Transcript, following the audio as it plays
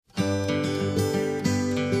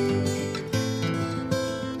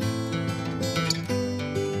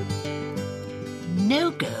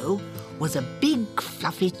was a big,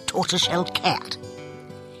 fluffy tortoiseshell cat.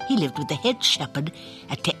 He lived with the head shepherd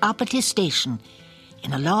at Te Apiti Station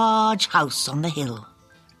in a large house on the hill.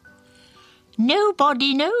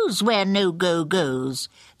 "Nobody knows where No-Go goes,"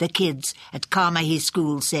 the kids at Kamahi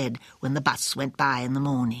School said when the bus went by in the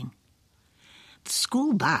morning. The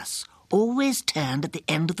school bus always turned at the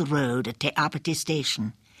end of the road at Te Apiti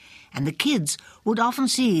Station, and the kids would often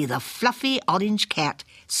see the fluffy orange cat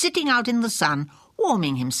sitting out in the sun,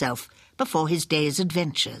 warming himself before his day's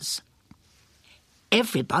adventures.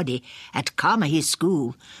 Everybody at Kamahi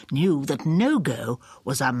School knew that No-Go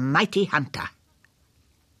was a mighty hunter.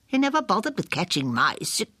 He never bothered with catching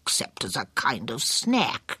mice, except as a kind of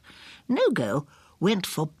snack. No-Go went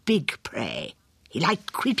for big prey. He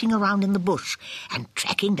liked creeping around in the bush and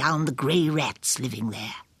tracking down the grey rats living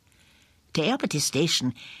there. Te Apiti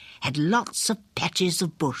Station had lots of patches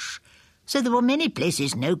of bush, so there were many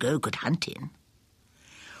places No-Go could hunt in.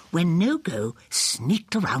 When No-Go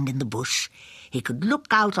sneaked around in the bush, he could look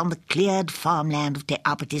out on the cleared farmland of Te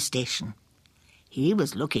Apiti Station. He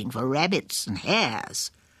was looking for rabbits and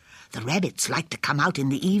hares. The rabbits liked to come out in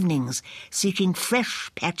the evenings, seeking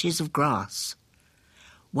fresh patches of grass.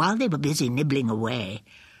 While they were busy nibbling away,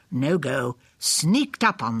 No-Go sneaked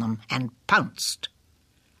up on them and pounced.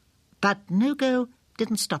 But No-Go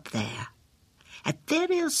didn't stop there. At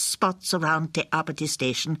various spots around Te Apiti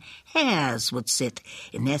Station, hares would sit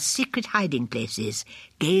in their secret hiding places,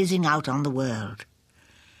 gazing out on the world.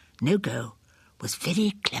 No-Go was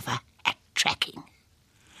very clever at tracking.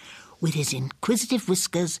 With his inquisitive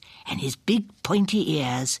whiskers and his big pointy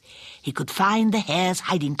ears, he could find the hares'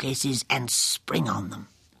 hiding places and spring on them.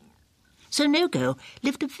 So No-Go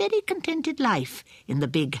lived a very contented life in the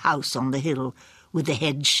big house on the hill with the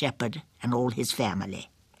head shepherd and all his family.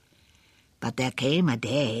 But there came a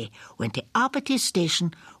day when Te Apiti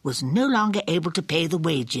Station was no longer able to pay the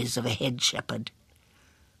wages of a head shepherd.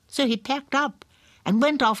 So he packed up and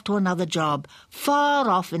went off to another job far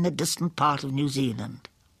off in a distant part of New Zealand.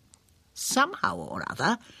 Somehow or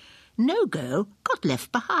other, No-Go got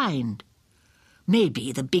left behind.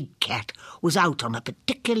 Maybe the big cat was out on a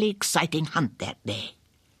particularly exciting hunt that day.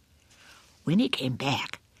 When he came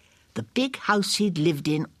back, the big house he'd lived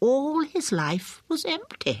in all his life was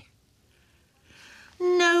empty.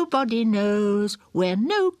 "Nobody knows where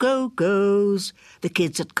No-Go goes," the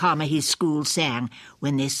kids at Kamahi School sang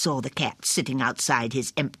when they saw the cat sitting outside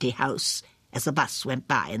his empty house as the bus went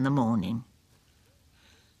by in the morning.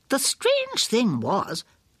 The strange thing was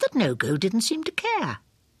that No-Go didn't seem to care.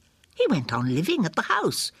 He went on living at the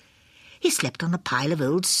house. He slept on a pile of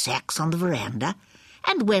old sacks on the veranda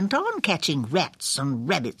and went on catching rats and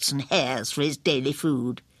rabbits and hares for his daily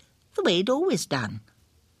food, the way he'd always done.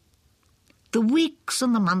 The weeks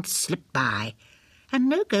and the months slipped by, and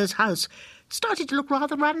No-Go's house started to look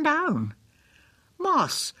rather run down.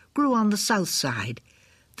 Moss grew on the south side,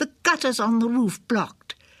 the gutters on the roof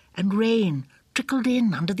blocked, and rain trickled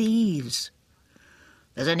in under the eaves.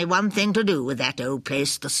 "There's only one thing to do with that old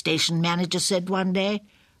place," the station manager said one day.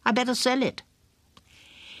 "I better sell it."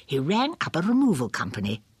 He rang up a removal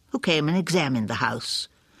company who came and examined the house.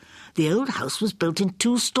 The old house was built in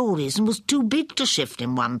 2 stories and was too big to shift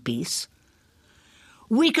in one piece.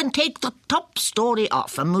 "We can take the top story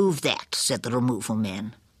off and move that," said the removal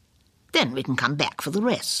men. "Then we can come back for the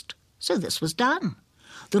rest." So this was done.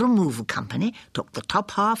 The removal company took the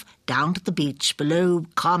top half down to the beach below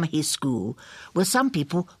Kamahi School, where some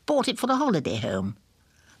people bought it for the holiday home.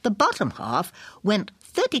 The bottom half went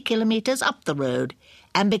 30 kilometres up the road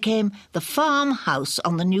and became the farmhouse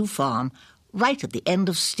on the new farm, right at the end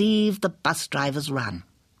of Steve the bus driver's run.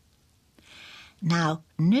 Now,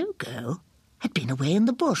 No-Go had been away in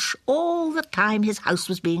the bush all the time his house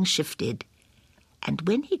was being shifted, and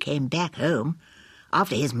when he came back home,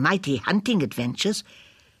 after his mighty hunting adventures,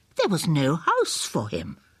 there was no house for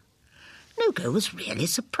him. No-Go was really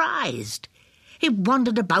surprised. He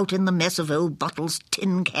wandered about in the mess of old bottles,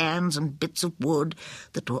 tin cans, and bits of wood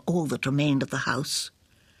that were all that remained of the house.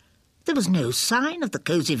 There was no sign of the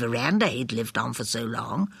cosy veranda he'd lived on for so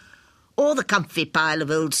long, or the comfy pile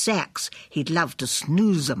of old sacks he'd loved to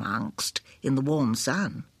snooze amongst in the warm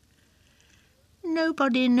sun.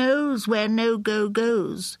 "Nobody knows where No-Go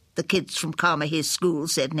goes," the kids from Kamahi School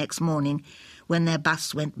said next morning when their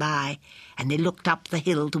bus went by and they looked up the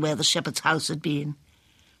hill to where the shepherd's house had been.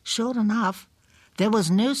 Sure enough, there was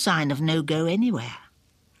no sign of No-Go anywhere.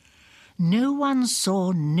 No one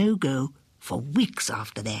saw No-Go for weeks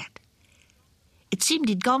after that. It seemed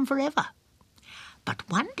he'd gone forever. But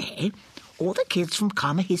one day, all the kids from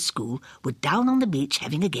Kamahi School were down on the beach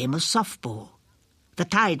having a game of softball. The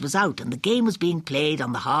tide was out and the game was being played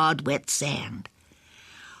on the hard, wet sand.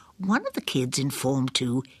 one of the kids in Form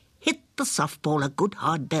 2 hit the softball a good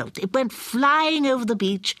hard belt. It went flying over the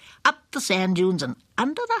beach, up the sand dunes and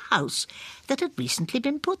under the house that had recently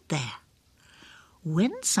been put there.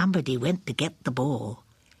 When somebody went to get the ball,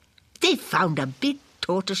 they found a big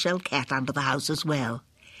tortoiseshell cat under the house as well.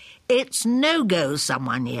 "It's No-Go,"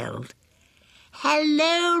 someone yelled.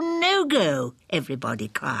 "Hello, No-Go," everybody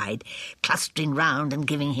cried, clustering round and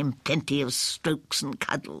giving him plenty of strokes and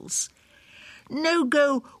cuddles.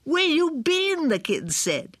 "No-Go, where you been?" the kids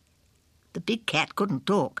said. The big cat couldn't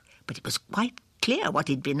talk, but it was quite clear what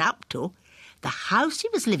he'd been up to. The house he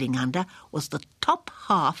was living under was the top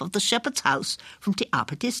half of the shepherd's house from Te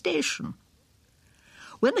Apiti Station.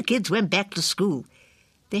 When the kids went back to school,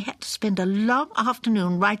 they had to spend a long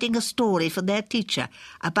afternoon writing a story for their teacher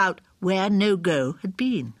about where No-Go had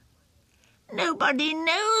been. "Nobody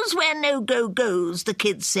knows where No-Go goes," the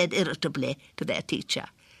kids said irritably to their teacher.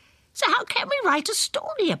 "So how can we write a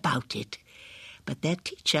story about it?" But their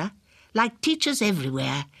teacher, like teachers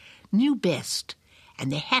everywhere, knew best,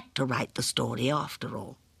 and they had to write the story after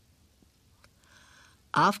all.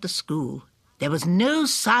 After school, there was no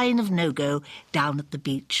sign of No-Go down at the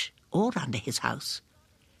beach or under his house.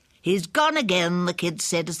 "He's gone again," the kids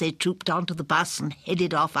said as they trooped onto the bus and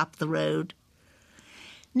headed off up the road.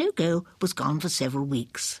 No-Go was gone for several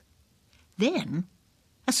weeks. Then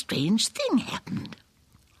a strange thing happened.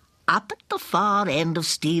 Up at the far end of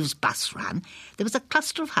Steve's bus run, there was a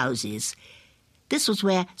cluster of houses. This was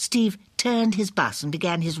where Steve turned his bus and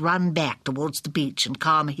began his run back towards the beach and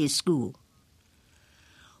Carmahey's school.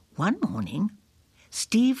 One morning,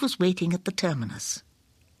 Steve was waiting at the terminus.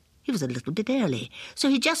 He was a little bit early, so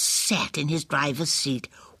he just sat in his driver's seat,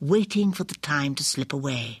 waiting for the time to slip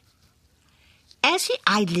away. As he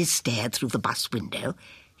idly stared through the bus window,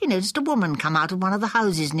 he noticed a woman come out of one of the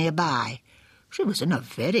houses nearby. She was in a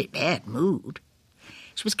very bad mood.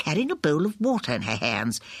 She was carrying a bowl of water in her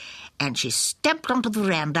hands, and she stepped onto the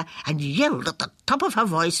veranda and yelled at the top of her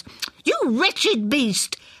voice, "You wretched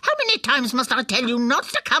beast! How many times must I tell you not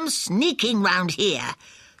to come sneaking round here?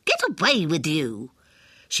 Get away with you!"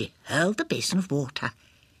 She hurled the basin of water,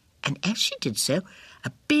 and as she did so,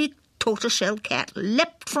 a big tortoiseshell cat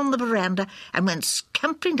leapt from the veranda and went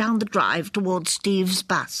scampering down the drive towards Steve's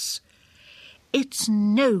bus. "It's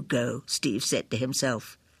No-Go," Steve said to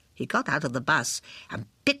himself. He got out of the bus and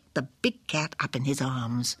picked the big cat up in his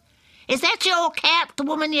arms. "Is that your cat?" the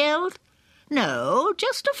woman yelled. "No,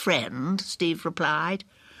 just a friend," Steve replied.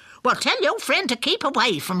 "Well, tell your friend to keep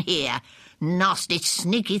away from here. Nasty,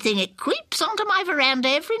 sneaky thing, it creeps onto my veranda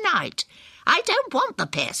every night. I don't want the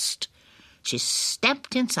pest." She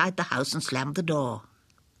stepped inside the house and slammed the door.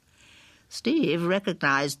 Steve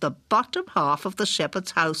recognised the bottom half of the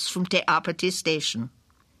shepherd's house from Te Apiti Station.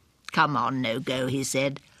 "Come on, No-Go," he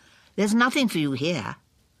said. "There's nothing for you here."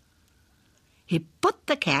 He put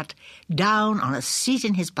the cat down on a seat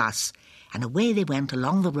in his bus, and away they went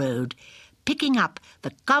along the road, picking up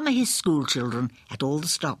the Carmahey school children at all the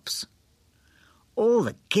stops. All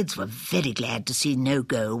the kids were very glad to see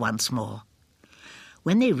No-Go once more.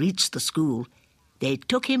 When they reached the school, they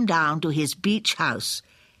took him down to his beach house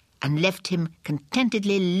and left him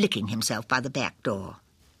contentedly licking himself by the back door.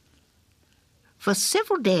 For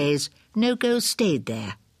several days, No-Go stayed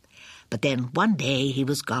there, but then one day he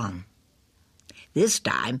was gone. This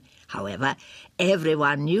time, however,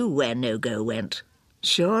 everyone knew where No-Go went.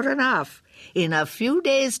 Sure enough, in a few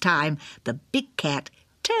days' time, the big cat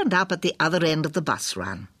turned up at the other end of the bus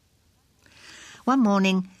run. One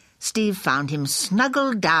morning, Steve found him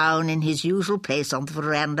snuggled down in his usual place on the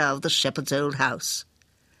veranda of the shepherd's old house.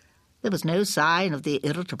 There was no sign of the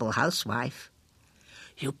irritable housewife.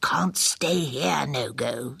 "You can't stay here,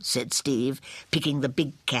 No-Go," said Steve, picking the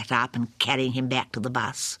big cat up and carrying him back to the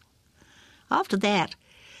bus. After that,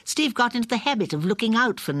 Steve got into the habit of looking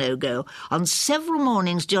out for No-Go. On several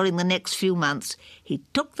mornings during the next few months, he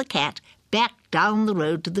took the cat back down the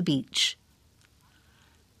road to the beach.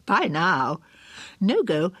 By now,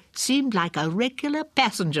 No-Go seemed like a regular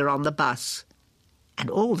passenger on the bus, and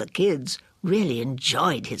all the kids really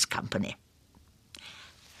enjoyed his company.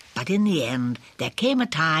 But in the end, there came a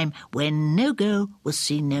time when No-Go was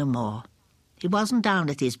seen no more. He wasn't down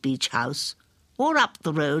at his beach house or up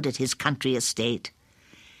the road at his country estate.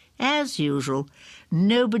 As usual,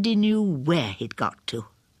 nobody knew where he'd got to.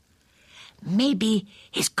 "Maybe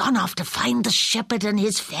he's gone off to find the shepherd and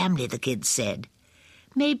his family," the kids said.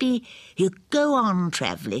 "Maybe he'll go on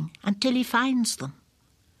travelling until he finds them."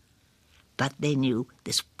 But they knew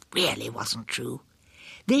this really wasn't true.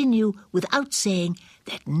 They knew without saying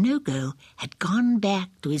that No-Go had gone back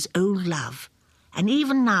to his old love, and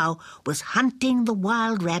even now was hunting the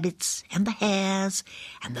wild rabbits and the hares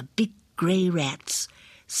and the big grey rats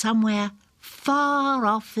somewhere far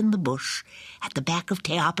off in the bush at the back of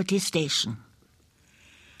Teopathy Station.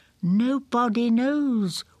 Nobody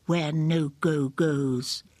knows where No-Go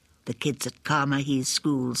goes, the kids at Carmahee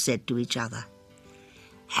School said to each other.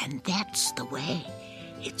 And that's the way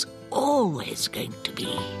it's always going to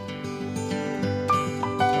be.